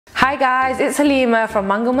Hi guys, it's Halima from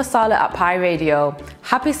Mango Masala at Pi Radio.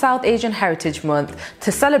 Happy South Asian Heritage Month.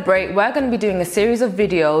 To celebrate, we're going to be doing a series of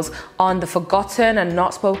videos on the forgotten and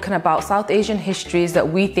not spoken about South Asian histories that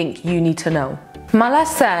we think you need to know. Mala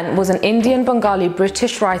Sen was an Indian Bengali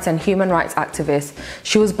British writer and human rights activist.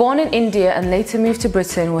 She was born in India and later moved to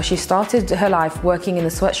Britain, where she started her life working in the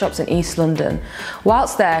sweatshops in East London.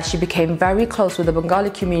 Whilst there, she became very close with the Bengali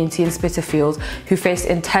community in Spitalfields, who faced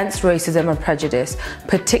intense racism and prejudice,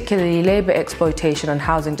 particularly labour exploitation and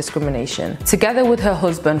housing discrimination. Together with her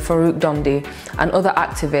husband Farooq Dondi and other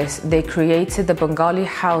activists, they created the Bengali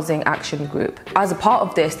Housing Action Group. As a part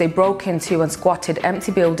of this, they broke into and squatted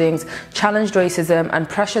empty buildings, challenged racism and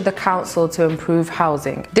pressured the council to improve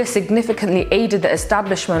housing. This significantly aided the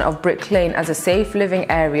establishment of Brick Lane as a safe living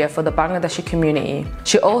area for the Bangladeshi community.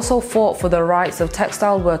 She also fought for the rights of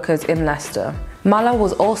textile workers in Leicester. Mala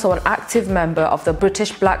was also an active member of the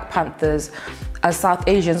British Black Panthers, as South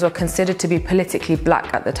Asians were considered to be politically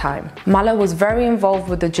black at the time. Mala was very involved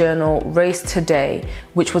with the journal Race Today,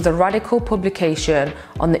 which was a radical publication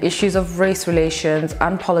on the issues of race relations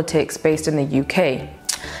and politics based in the UK.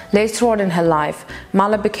 Later on in her life,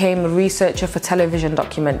 Mala became a researcher for television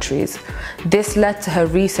documentaries. This led to her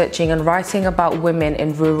researching and writing about women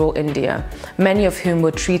in rural India, many of whom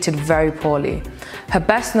were treated very poorly. Her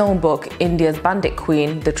best-known book, India's Bandit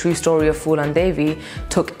Queen, The True Story of Phulan Devi,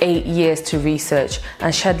 took 8 years to research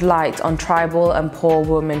and shed light on tribal and poor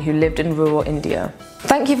women who lived in rural India.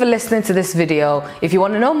 Thank you for listening to this video. If you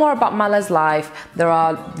want to know more about Mala's life, there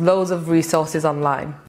are loads of resources online.